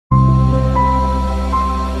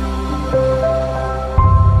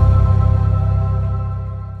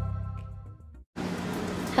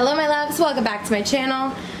welcome back to my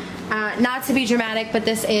channel. Not to be dramatic, but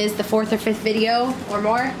this is the 4th or 5th video or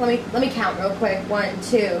more. Let me count real quick. 1,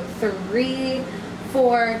 2, 3,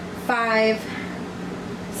 4, 5,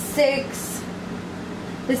 6.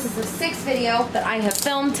 This is the 6th video that I have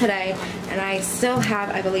filmed today, and I still have,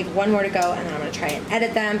 I believe, one more to go, and then I'm going to try and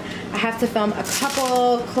edit them. I have to film a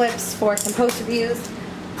couple clips for some post reviews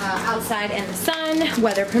outside in the sun,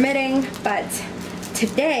 weather permitting, but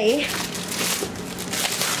today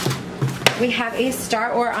we have a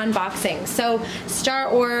Staroar unboxing. So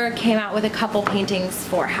Staroar came out with a couple paintings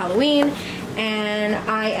for Halloween, and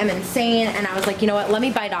I am insane, and I was like, you know what, let me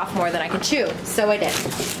bite off more than I can chew. So I did.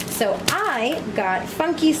 So I got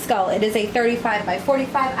Funky Skull. It is a 35 by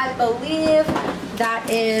 45. I believe that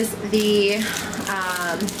is the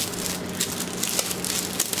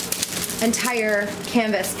entire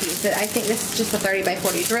canvas piece. I think this is just a 30 by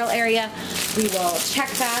 40 drill area. We will check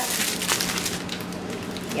that.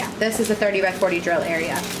 Yeah, this is a 30 by 40 drill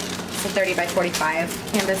area. It's a 30 by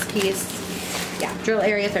 45 canvas piece. Yeah, drill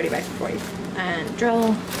area 30 by 40. And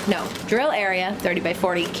drill area 30 by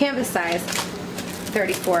 40, canvas size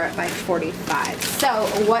 34 by 45. So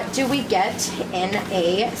what do we get in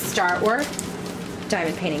a Staroar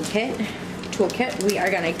diamond painting kit, toolkit? We are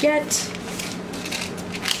gonna get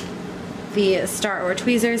the Staroar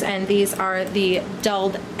tweezers, and these are the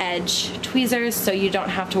dulled edge tweezers, so you don't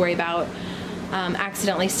have to worry about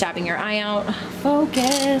accidentally stabbing your eye out.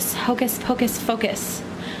 Focus, hocus pocus, focus.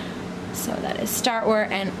 So that is Staroar,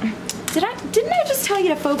 and didn't I just tell you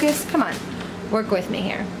to focus? Come on, work with me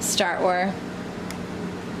here. Staroar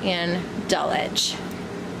and dull edge.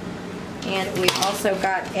 And we also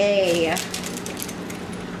got a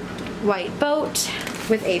white boat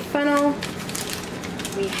with a funnel.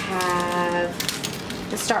 We have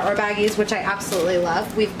the Staroar baggies, which I absolutely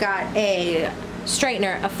love. We've got a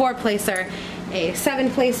straightener, a 4-placer, a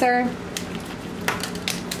 7-placer,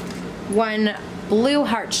 one blue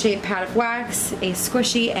heart-shaped pad of wax, a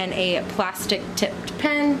squishy, and a plastic-tipped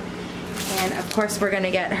pen. And of course we're gonna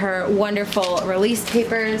get her wonderful release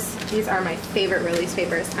papers. These are my favorite release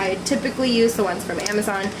papers. I typically use the ones from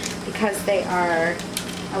Amazon because they are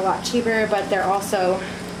a lot cheaper, but they're also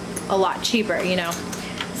a lot cheaper, you know.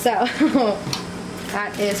 So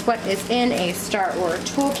that is what is in a Staroar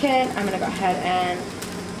toolkit. I'm gonna go ahead and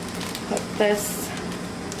put this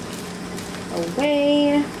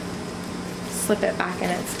away, slip it back in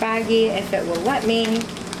its baggie if it will let me.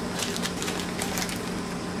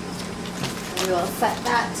 We will set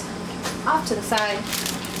that off to the side.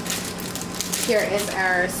 Here is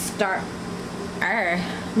our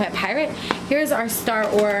my pirate. Here's our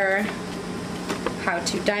Staroar how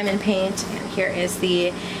to diamond paint, and here is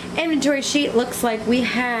the inventory sheet. Looks like we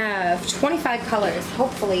have 25 colors,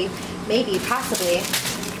 hopefully, maybe, possibly.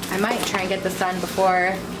 I might try and get this done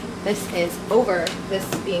before this is over, this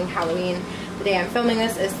being Halloween. The day I'm filming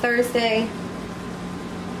this is Thursday,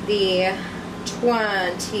 the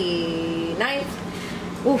 29th.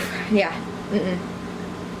 Oof, yeah.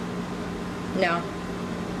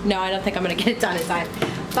 No, I don't think I'm gonna get it done in time.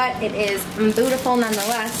 But it is beautiful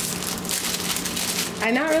nonetheless.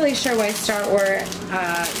 I'm not really sure why Staroar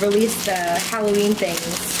released the Halloween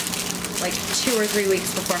things like 2 or 3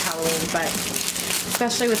 weeks before Halloween, but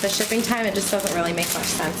especially with the shipping time, it just doesn't really make much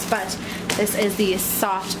sense. But this is the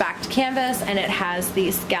soft backed canvas, and it has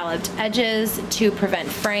these scalloped edges to prevent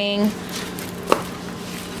fraying.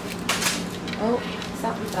 Oh,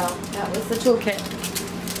 something fell. That was the toolkit.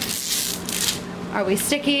 Are we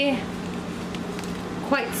sticky?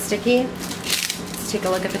 Quite sticky. Let's take a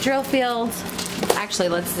look at the drill field. Actually,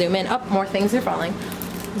 let's zoom in. Oh, more things are falling.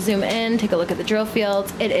 Zoom in, take a look at the drill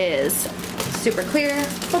field. It is super clear.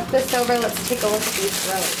 Flip this over. Let's take a look at these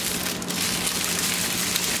drills.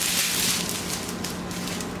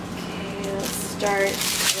 Okay, let's start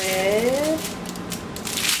with,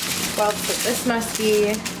 well, so this must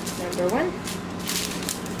be number 1.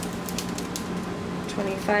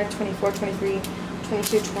 25, 24, 23,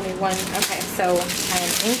 22, 21. Okay, so I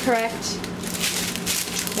am incorrect.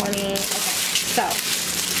 20. Okay, so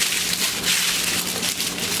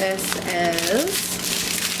this is,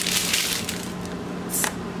 let's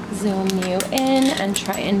zoom you in and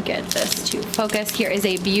try and get this to focus. Here is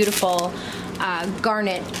a beautiful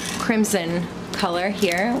garnet crimson color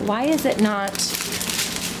here. Why is it not,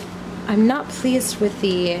 I'm not pleased with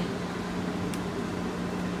the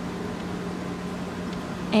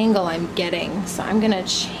angle I'm getting, so I'm gonna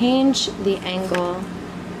change the angle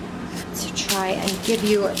to try and give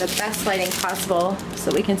you the best lighting possible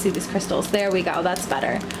so we can see these crystals. There we go, that's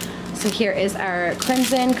better. So here is our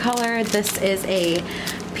crimson color. This is a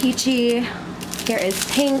peachy. Here is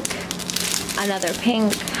pink. another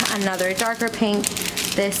pink, another darker pink.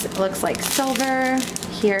 This looks like silver.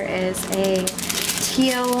 Here is a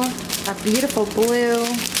teal, a beautiful blue.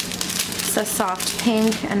 It's a soft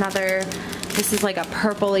pink, another, this is like a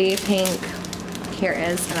purpley pink. Here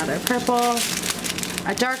is another purple,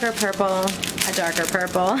 a darker purple,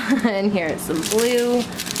 and here is some blue.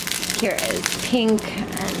 Here is pink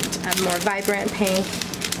and a more vibrant pink.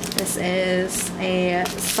 This is a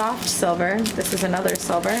soft silver. This is another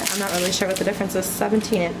silver. I'm not really sure what the difference is,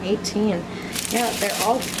 17 and 18. Yeah, they're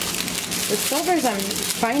all, the silvers I'm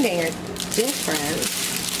finding are different.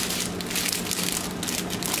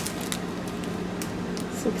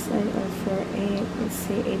 69048, let's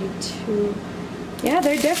see, 82. Yeah,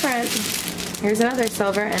 they're different. Here's another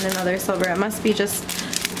silver and another silver. It must be just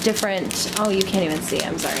different. Oh, you can't even see,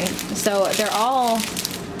 I'm sorry. So they're all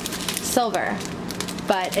silver,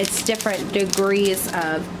 but it's different degrees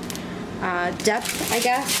of depth, I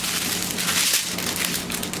guess.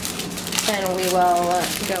 Then we will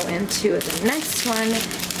go into the next one.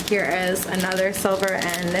 Here is another silver,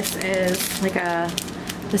 and this is like a,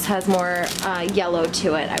 this has more yellow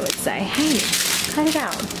to it, I would say. Hey, cut it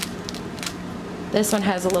out. This one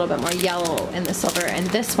has a little bit more yellow in the silver, and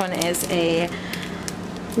this one is a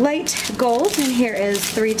light gold, and here is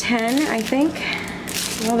 310, I think.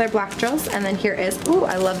 Well, they're black drills, and then here is, ooh,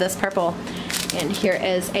 I love this purple, and here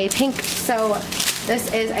is a pink. So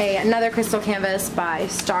this is another crystal canvas by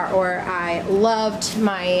Staroar. I loved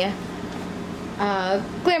my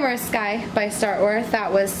Glamorous Sky by Staroar.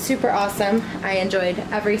 That was super awesome. I enjoyed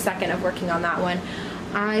every second of working on that one.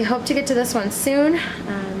 I hope to get to this one soon.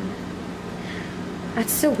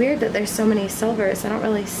 That's so weird that there's so many silvers. I don't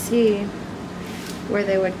really see where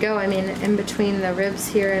they would go. I mean, in between the ribs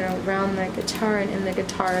here and around the guitar and in the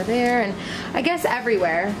guitar there, and I guess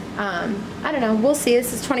everywhere. I don't know, we'll see.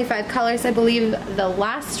 This is 25 colors. I believe the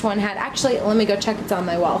last one had, actually, let me go check, it's on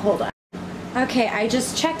my wall, hold on. Okay, I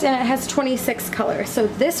just checked and it has 26 colors. So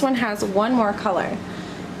this one has one more color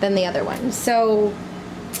than the other one. So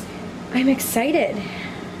I'm excited.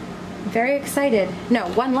 Very excited. No,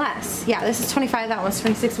 one less. Yeah, this is 25, that one's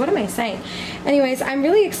 26. What am I saying? Anyways, I'm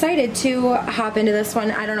really excited to hop into this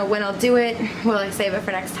one. I don't know when I'll do it. Will I save it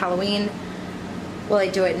for next Halloween? Will I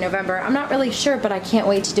do it in November? I'm not really sure, but I can't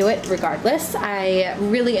wait to do it regardless. I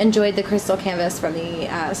really enjoyed the crystal canvas from the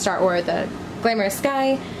Staroar, the Glamorous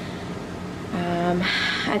Sky.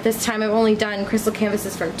 At this time, I've only done crystal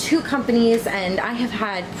canvases from 2 companies, and I have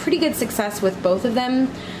had pretty good success with both of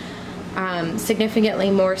them.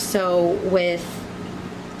 Significantly more so with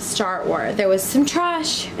Staroar. There was some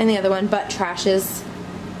trash in the other one, but trash is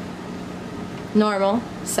normal,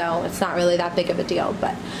 so it's not really that big of a deal,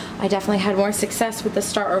 but I definitely had more success with the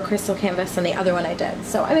Staroar crystal canvas than the other one I did,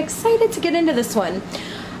 so I'm excited to get into this one.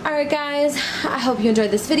 Alright guys, I hope you enjoyed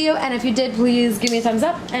this video, and if you did, please give me a thumbs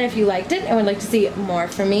up, and if you liked it and would like to see more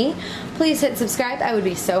from me, please hit subscribe. I would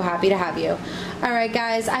be so happy to have you. Alright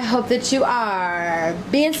guys, I hope that you are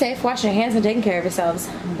being safe, washing your hands, and taking care of yourselves.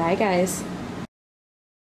 Bye guys.